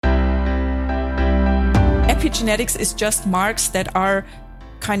epigenetics is just marks that are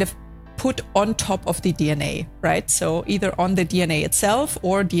kind of put on top of the DNA, right? So either on the DNA itself,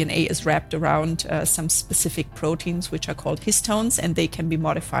 or DNA is wrapped around some specific proteins which are called histones, and they can be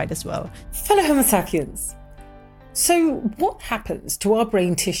modified as well. Fellow Homo sapiens, so what happens to our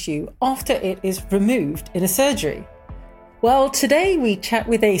brain tissue after it is removed in a surgery? Well, today we chat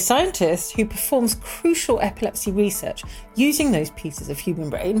with a scientist who performs crucial epilepsy research using those pieces of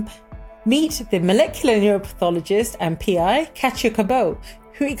human brain. Meet the molecular neuropathologist and PI, Katja Kobow,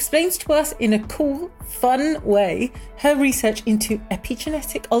 who explains to us in a cool, fun way her research into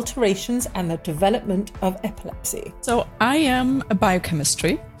epigenetic alterations and the development of epilepsy. So I am a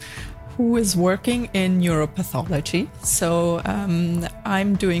biochemistry who is working in neuropathology. So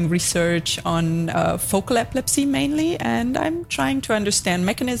I'm doing research on focal epilepsy mainly, and I'm trying to understand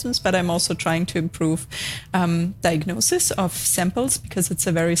mechanisms, but I'm also trying to improve diagnosis of samples because it's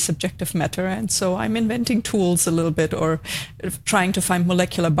a very subjective matter. And so I'm inventing tools a little bit, or trying to find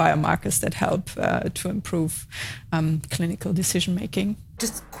molecular biomarkers that help to improve clinical decision making.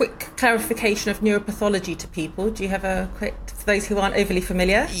 Just quick clarification of neuropathology to people. Do you have a quick, for those who aren't overly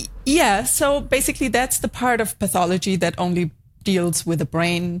familiar? Yeah, so basically that's the part of pathology that only deals with the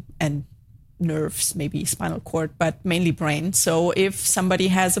brain and nerves, maybe spinal cord, but mainly brain. So if somebody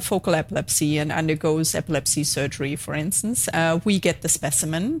has a focal epilepsy and undergoes epilepsy surgery, for instance, we get the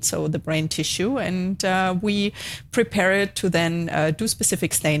specimen, so the brain tissue, and we prepare it to then do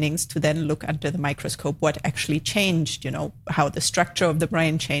specific stainings to then look under the microscope what actually changed, how the structure of the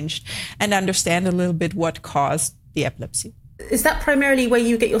brain changed, and understand a little bit what caused the epilepsy. Is that primarily where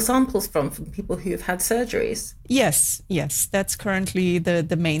you get your samples from people who have had surgeries? Yes, that's currently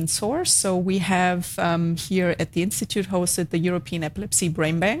the main source. So we have here at the Institute hosted the European Epilepsy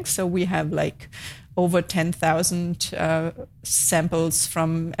Brain Bank. So we have like over 10,000 samples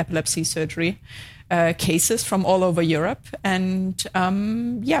from epilepsy surgery cases from all over Europe. And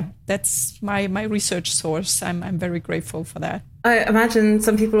that's my research source. I'm very grateful for that. I imagine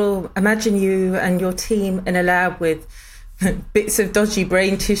some people imagine you and your team in a lab with bits of dodgy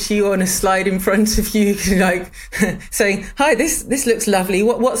brain tissue on a slide in front of you, like saying, "Hi, this looks lovely.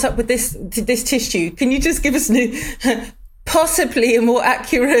 What's up with this tissue? Can you just give us possibly a more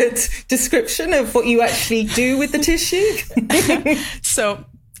accurate description of what you actually do with the tissue?" So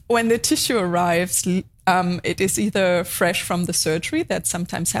when the tissue arrives, it is either fresh from the surgery. That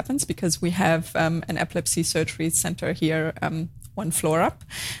sometimes happens because we have an epilepsy surgery center here, one floor up.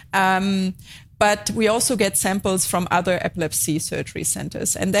 But we also get samples from other epilepsy surgery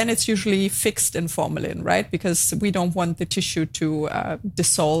centers. And then it's usually fixed in formalin, right? Because we don't want the tissue to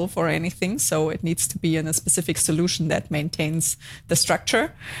dissolve or anything. So it needs to be in a specific solution that maintains the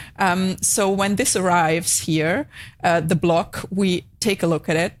structure. So when this arrives here, the block, we take a look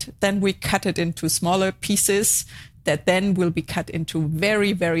at it. Then we cut it into smaller pieces that then will be cut into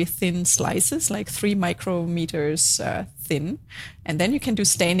very, very thin slices, like 3 micrometers thin. And then you can do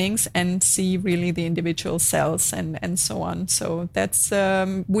stainings and see really the individual cells and so on. So that's,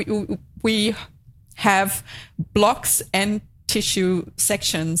 we have blocks and tissue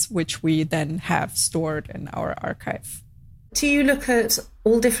sections, which we then have stored in our archive. Do you look at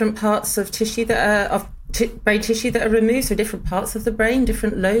all different parts of tissue that are, brain tissue that are removed? So different parts of the brain,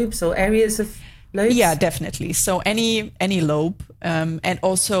 different lobes or areas of lobes? Yeah, definitely. So any lobe, and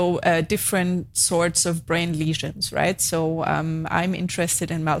also different sorts of brain lesions, right? So I'm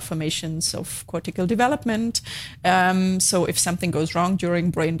interested in malformations of cortical development. So if something goes wrong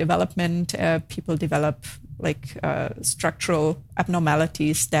during brain development, people develop like structural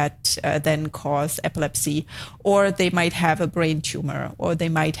abnormalities that then cause epilepsy, or they might have a brain tumor, or they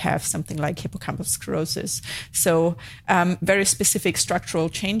might have something like hippocampal sclerosis. So very specific structural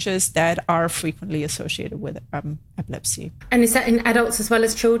changes that are frequently associated with epilepsy. And is that in adults as well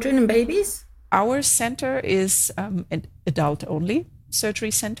as children and babies? Our center is an adult-only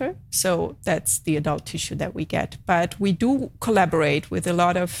surgery center, so that's the adult tissue that we get. But we do collaborate with a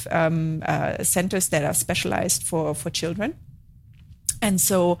lot of centers that are specialized for children. And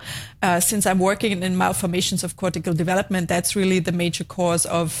so since I'm working in malformations of cortical development, that's really the major cause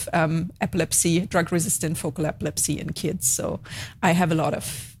of epilepsy, drug-resistant focal epilepsy in kids. So I have a lot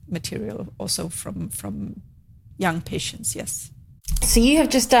of material also from young patients, yes. So you have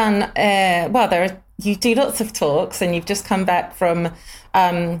just done, you do lots of talks, and you've just come back from,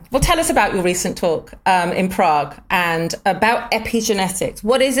 tell us about your recent talk in Prague and about epigenetics.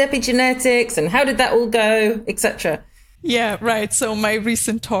 What is epigenetics and how did that all go, etc.? Yeah, right. So my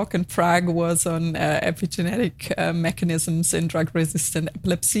recent talk in Prague was on epigenetic mechanisms in drug-resistant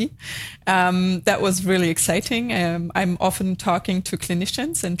epilepsy. That was really exciting. I'm often talking to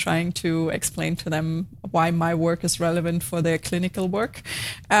clinicians and trying to explain to them why my work is relevant for their clinical work.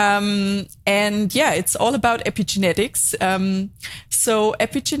 And yeah, it's all about epigenetics. So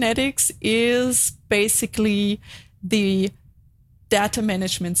epigenetics is basically the data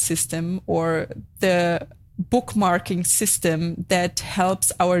management system or the bookmarking system that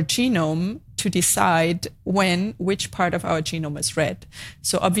helps our genome to decide when which part of our genome is read.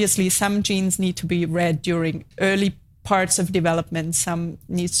 So obviously some genes need to be read during early parts of development, some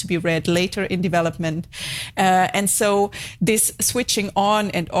needs to be read later in development. And so this switching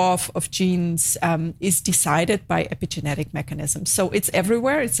on and off of genes is decided by epigenetic mechanisms. So it's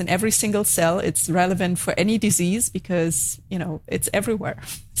everywhere, it's in every single cell, it's relevant for any disease because, it's everywhere.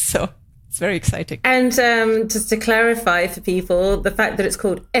 So it's very exciting. And just to clarify for people, the fact that it's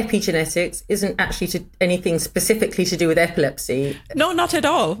called epigenetics isn't actually anything specifically to do with epilepsy. No, not at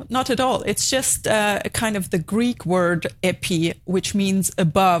all. Not at all. It's just kind of the Greek word epi, which means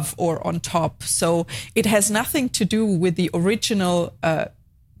above or on top. So it has nothing to do with the original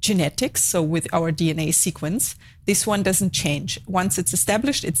genetics, so with our DNA sequence. This one doesn't change. Once it's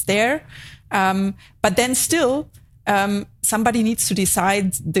established, it's there. But then still, somebody needs to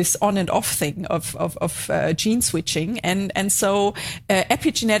decide this on and off thing of gene switching. And so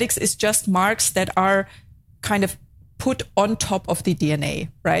epigenetics is just marks that are kind of put on top of the DNA,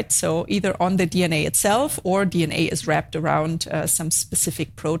 right? So either on the DNA itself or DNA is wrapped around some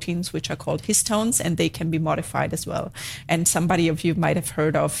specific proteins, which are called histones, and they can be modified as well. And somebody of you might have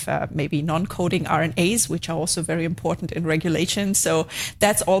heard of maybe non-coding RNAs, which are also very important in regulation. So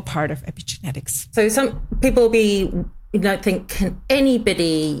that's all part of epigenetics. So some people think, can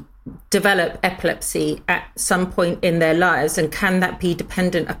anybody develop epilepsy at some point in their lives? And can that be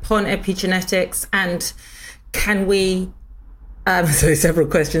dependent upon epigenetics? And can we, so several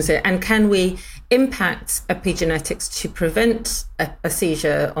questions here, and can we impact epigenetics to prevent a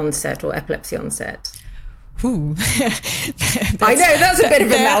seizure onset or epilepsy onset? Ooh. I know, that's a bit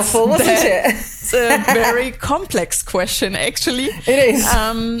of a mouthful, wasn't it? It's a very complex question, actually. It is.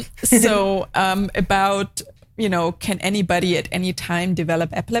 About, can anybody at any time develop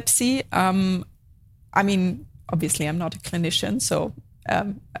epilepsy? I mean, obviously, I'm not a clinician, so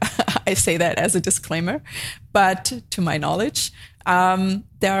I say that as a disclaimer. But to my knowledge,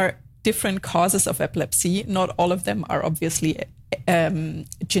 there are different causes of epilepsy. Not all of them are obviously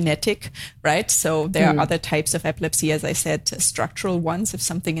genetic, right? So there are other types of epilepsy, as I said, structural ones. If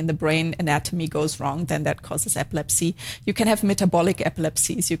something in the brain anatomy goes wrong, then that causes epilepsy. You can have metabolic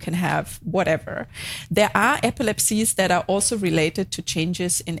epilepsies. You can have whatever. There are epilepsies that are also related to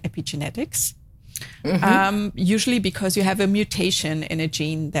changes in epigenetics. Usually because you have a mutation in a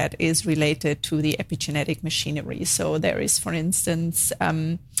gene that is related to the epigenetic machinery. So there is, for instance,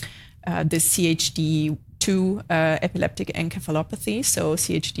 the CHD2 epileptic encephalopathy. So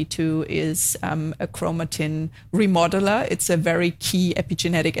CHD2 is a chromatin remodeler. It's a very key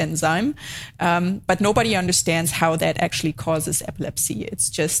epigenetic enzyme, but nobody understands how that actually causes epilepsy.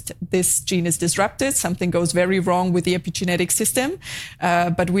 It's just this gene is disrupted, something goes very wrong with the epigenetic system,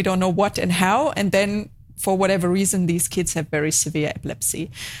 but we don't know what and how. And then for whatever reason, these kids have very severe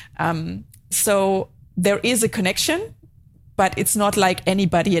epilepsy. So there is a connection, but it's not like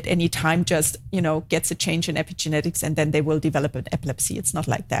anybody at any time just, gets a change in epigenetics and then they will develop an epilepsy. It's not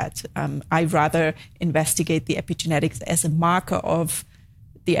like that. I rather investigate the epigenetics as a marker of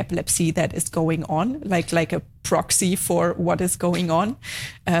the epilepsy that is going on, like a proxy for what is going on.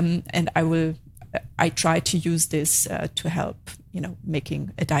 And I try to use this to help,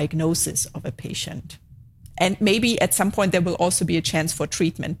 making a diagnosis of a patient. And maybe at some point there will also be a chance for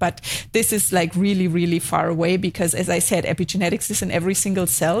treatment. But this is like really, really far away because, as I said, epigenetics is in every single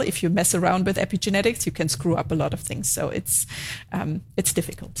cell. If you mess around with epigenetics, you can screw up a lot of things. So it's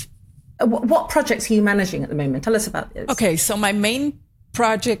difficult. What projects are you managing at the moment? Tell us about this. Okay, so my main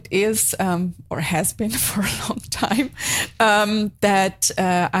project is, or has been for a long time, that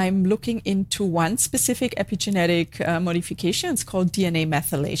I'm looking into one specific epigenetic modification. It's called DNA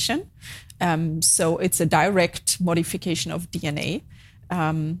methylation. So it's a direct modification of DNA.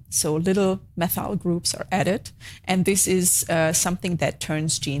 So little methyl groups are added. And this is something that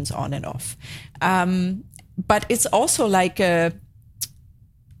turns genes on and off. But it's also like a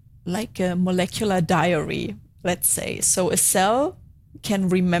molecular diary, let's say. So a cell can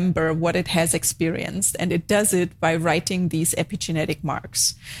remember what it has experienced, and it does it by writing these epigenetic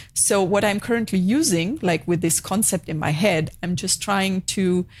marks. So what I'm currently using, like with this concept in my head, I'm just trying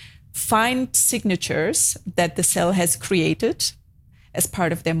to find signatures that the cell has created as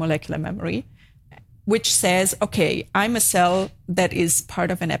part of their molecular memory, which says, okay, I'm a cell that is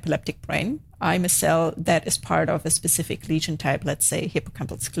part of an epileptic brain. I'm a cell that is part of a specific lesion type, let's say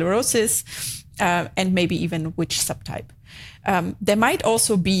hippocampal sclerosis, and maybe even which subtype. There might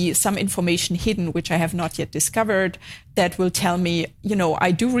also be some information hidden, which I have not yet discovered, that will tell me,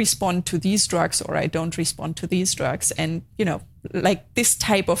 I do respond to these drugs or I don't respond to these drugs. And, like this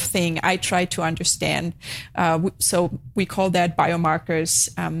type of thing, I try to understand. So we call that biomarkers,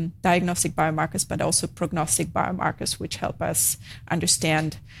 diagnostic biomarkers, but also prognostic biomarkers, which help us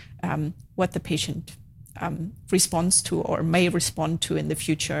understand what the patient responds to or may respond to in the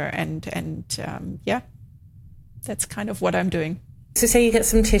future. And that's kind of what I'm doing. So say you get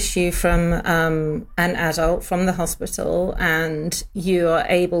some tissue from an adult from the hospital and you are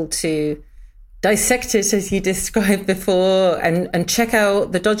able to dissect it as you described before and check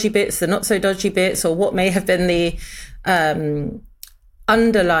out the dodgy bits, the not so dodgy bits, or what may have been the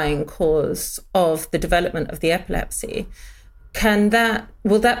underlying cause of the development of the epilepsy.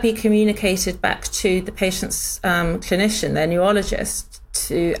 Will that be communicated back to the patient's clinician, their neurologist,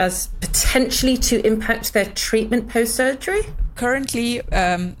 as potentially to impact their treatment post-surgery? Currently,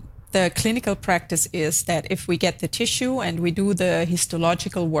 the clinical practice is that if we get the tissue and we do the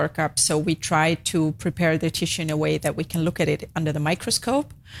histological workup, so we try to prepare the tissue in a way that we can look at it under the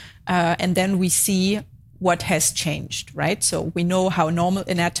microscope, and then we see what has changed, right? So we know how normal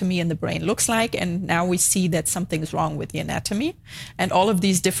anatomy in the brain looks like, and now we see that something's wrong with the anatomy. And all of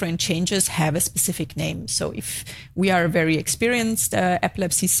these different changes have a specific name. So if we are a very experienced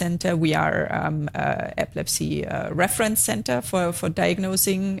epilepsy center, we are epilepsy reference center for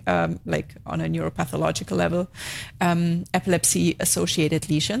diagnosing, like on a neuropathological level,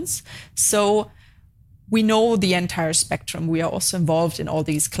 epilepsy-associated lesions. So we know the entire spectrum. We are also involved in all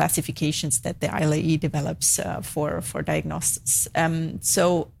these classifications that the ILAE develops for diagnosis.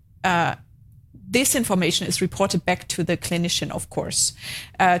 This information is reported back to the clinician, of course,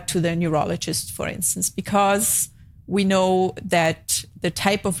 to the neurologist, for instance, because we know that the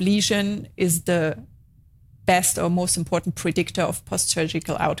type of lesion is the best or most important predictor of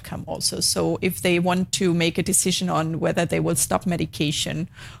post-surgical outcome also. So if they want to make a decision on whether they will stop medication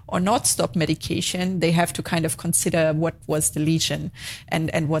or not stop medication, they have to kind of consider what was the lesion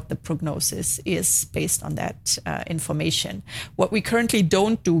and what the prognosis is based on that information. What we currently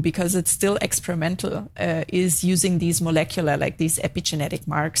don't do, because it's still experimental, is using these molecular, like these epigenetic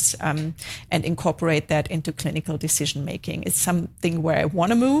marks, and incorporate that into clinical decision-making. It's something where I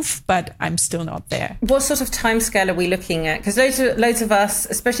want to move, but I'm still not there. What sort of timescale are we looking at? Because loads of us,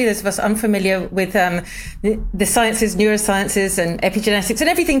 especially those of us unfamiliar with the sciences, neurosciences and epigenetics and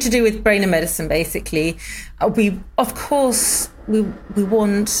everything to do with brain and medicine, basically, we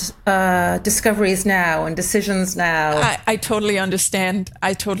want discoveries now and decisions now. I totally understand.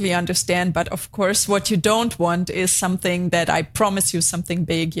 But of course, what you don't want is something that I promise you something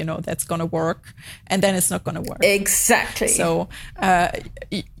big, that's going to work, and then it's not going to work. Exactly. So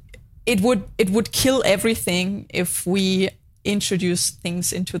it would kill everything if we introduce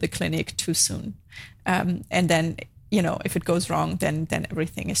things into the clinic too soon, and then if it goes wrong, then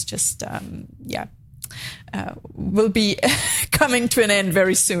everything is just will be coming to an end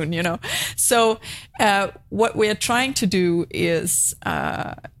very soon. So what we are trying to do is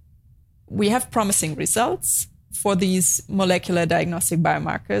we have promising results for these molecular diagnostic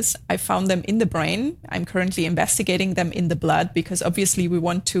biomarkers. I found them in the brain. I'm currently investigating them in the blood because obviously we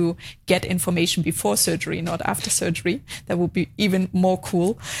want to get information before surgery, not after surgery. That would be even more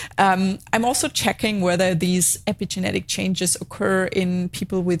cool. I'm also checking whether these epigenetic changes occur in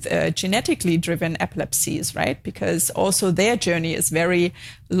people with genetically driven epilepsies, right? Because also their journey is very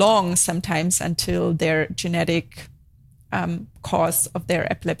long sometimes until their genetic cause of their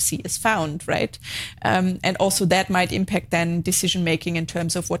epilepsy is found, right? And also that might impact then decision-making in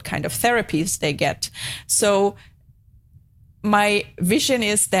terms of what kind of therapies they get. So my vision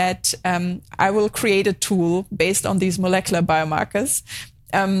is that I will create a tool based on these molecular biomarkers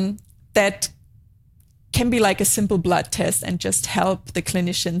that can be like a simple blood test and just help the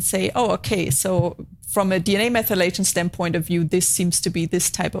clinician say, oh, okay, so from a DNA methylation standpoint of view, this seems to be this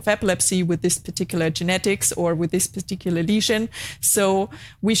type of epilepsy with this particular genetics or with this particular lesion. So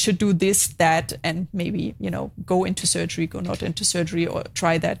we should do this, that, and maybe, go into surgery, go not into surgery, or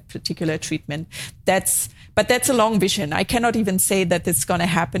try that particular treatment. But that's a long vision. I cannot even say that it's going to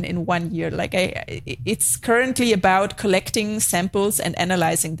happen in 1 year. It's currently about collecting samples and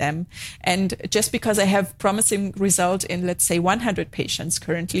analyzing them. And just because I have promising result in, let's say, 100 patients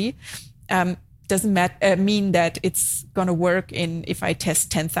currently, doesn't mean that it's going to work if I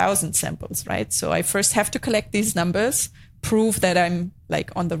test 10,000 samples, right? So I first have to collect these numbers, prove that I'm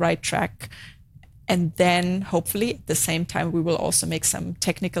like on the right track. And then hopefully at the same time, we will also make some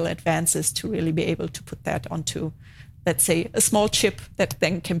technical advances to really be able to put that onto, let's say, a small chip that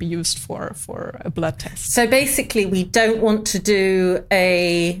then can be used for a blood test. So basically, we don't want to do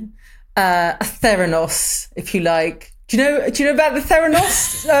a Theranos, if you like. Do you know about the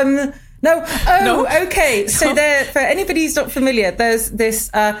Theranos? No. Oh, no. Okay. So there, for anybody who's not familiar, there's this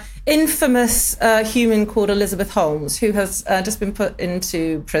infamous human called Elizabeth Holmes, who has just been put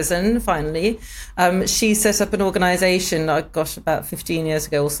into prison, finally. She set up an organisation, about 15 years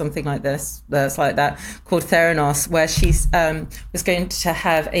ago or something like this, like that, called Theranos, where she was going to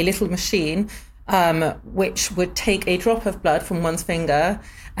have a little machine which would take a drop of blood from one's finger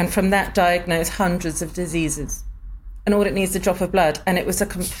and from that diagnose hundreds of diseases. And all it needs is a drop of blood. And it was a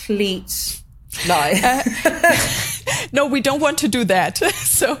complete lie. No, we don't want to do that.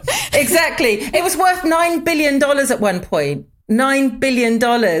 So exactly. It was worth $9 billion at one point. $9 billion.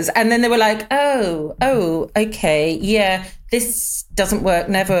 And then they were like, oh, okay, yeah, this doesn't work,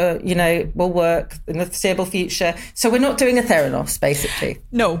 never, will work in the foreseeable future. So we're not doing a Theranos, basically.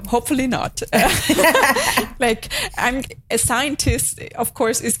 No, hopefully not. I'm a scientist, of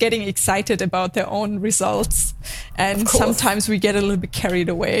course, is getting excited about their own results. And sometimes we get a little bit carried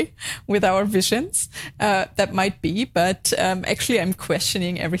away with our visions. That might be, but actually I'm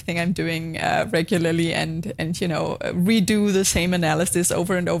questioning everything I'm doing regularly and redo the same analysis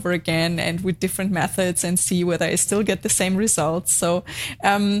over and over again and with different methods and see whether I still get the same results. So,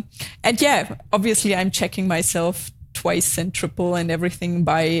 obviously I'm checking myself twice and triple and everything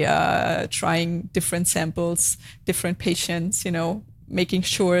by trying different samples, different patients, making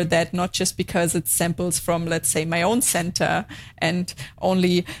sure that not just because it's samples from, let's say, my own center and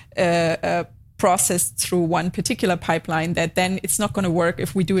only processed through one particular pipeline, that then it's not going to work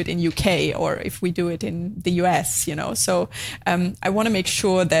if we do it in UK or if we do it in the US, So I want to make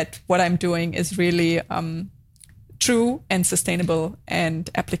sure that what I'm doing is really true and sustainable and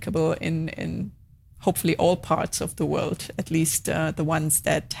applicable in hopefully all parts of the world, at least the ones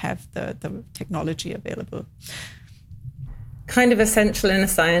that have the technology available. Kind of essential in a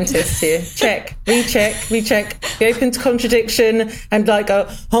scientist here. Check, recheck, be open to contradiction and go,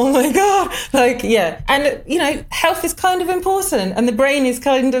 oh my God, yeah. And, health is kind of important and the brain is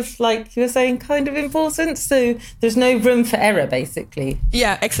kind of, like you were saying, kind of important. So there's no room for error, basically.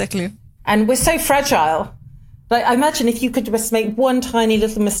 Yeah, exactly. And we're so fragile. I imagine if you could just make one tiny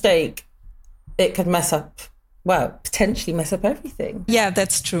little mistake, it could potentially mess up everything. Yeah,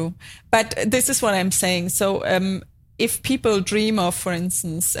 that's true. But this is what I'm saying. So if people dream of, for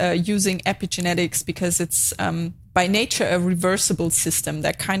instance, using epigenetics because it's by nature a reversible system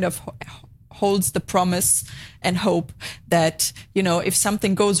that kind of holds the promise and hope that, if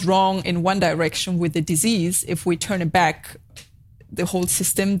something goes wrong in one direction with the disease, if we turn it back, the whole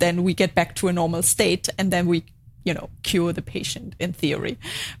system, then we get back to a normal state and then we, cure the patient in theory.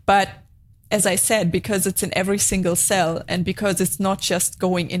 But as I said, because it's in every single cell and because it's not just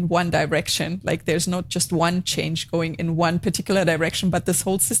going in one direction, like there's not just one change going in one particular direction, but this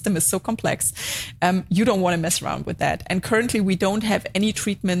whole system is so complex, you don't want to mess around with that. And currently we don't have any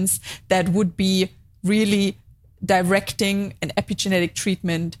treatments that would be really directing an epigenetic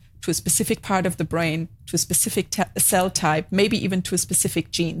treatment to a specific part of the brain, to a specific cell type, maybe even to a specific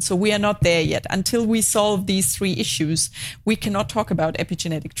gene. So we are not there yet. Until we solve these three issues, we cannot talk about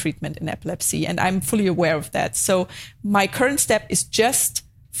epigenetic treatment in epilepsy. And I'm fully aware of that. So my current step is just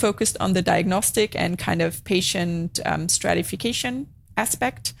focused on the diagnostic and kind of patient stratification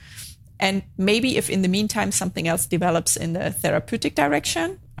aspect. And maybe if in the meantime something else develops in the therapeutic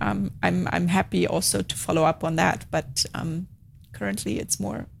direction, I'm happy also to follow up on that. But currently it's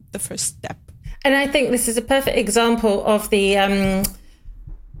more the first step. And I think this is a perfect example of the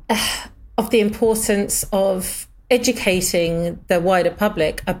importance of educating the wider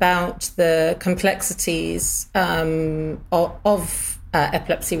public about the complexities of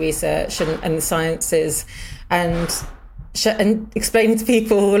epilepsy research and the sciences, and explain to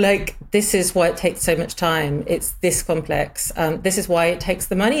people, this is why it takes so much time. It's this complex. This is why it takes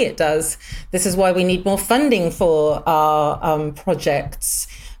the money it does. This is why we need more funding for our projects.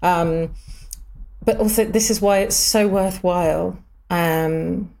 But also, this is why it's so worthwhile.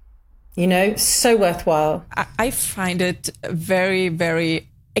 So worthwhile. I find it very, very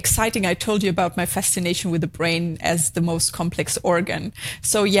exciting. I told you about my fascination with the brain as the most complex organ.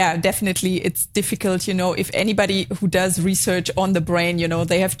 So yeah, definitely it's difficult. If anybody who does research on the brain,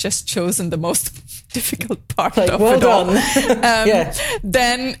 they have just chosen the most difficult part of well it done. all.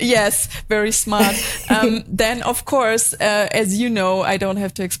 Then yes, very smart. Then of course, as you know, I don't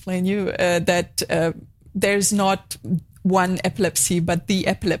have to explain you that there's not one epilepsy, but the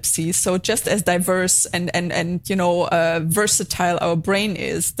epilepsy. So just as diverse and versatile our brain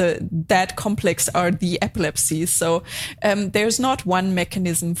is, that complex are the epilepsies. So there's not one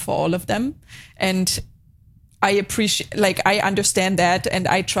mechanism for all of them. And I understand that, and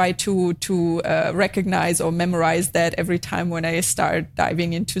I try to recognize or memorize that every time when I start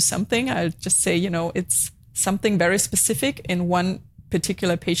diving into something. I'll just say, it's something very specific in one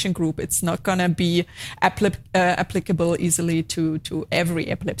particular patient group. It's not going to be applicable easily to every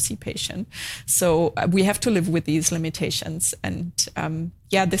epilepsy patient. So we have to live with these limitations. And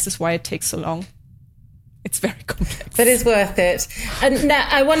this is why it takes so long. It's very complex. But it's worth it. And now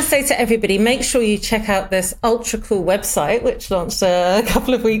I want to say to everybody, make sure you check out this ultra cool website, which launched a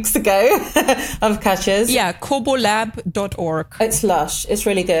couple of weeks ago of Katja's. Yeah, kobowlab.org. It's lush. It's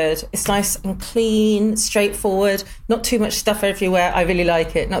really good. It's nice and clean, straightforward, not too much stuff everywhere. I really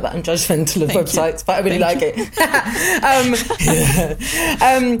like it. Not that I'm judgmental of websites, but I really like it.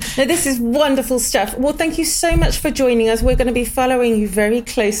 Now, this is wonderful stuff. Well, thank you so much for joining us. We're going to be following you very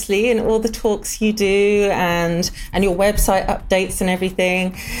closely in all the talks you do, and your website updates and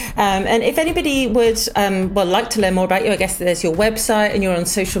everything. And if anybody would like to learn more about you, I guess there's your website and you're on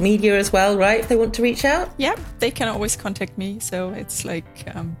social media as well, right? If they want to reach out? Yeah, they can always contact me. So it's like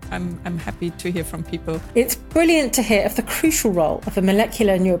I'm happy to hear from people. It's brilliant to hear of the crucial role of a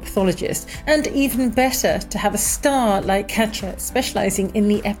molecular neuropathologist, and even better to have a star like Katja specialising in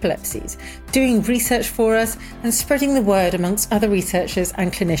the epilepsies, doing research for us and spreading the word amongst other researchers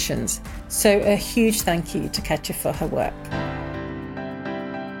and clinicians. So a huge thank you to Katja for her work.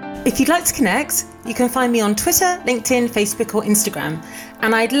 If you'd like to connect, you can find me on Twitter, LinkedIn, Facebook or Instagram.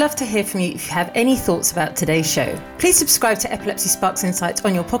 And I'd love to hear from you if you have any thoughts about today's show. Please subscribe to Epilepsy Sparks Insights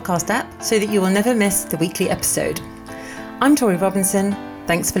on your podcast app so that you will never miss the weekly episode. I'm Tori Robinson.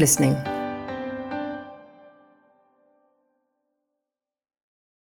 Thanks for listening.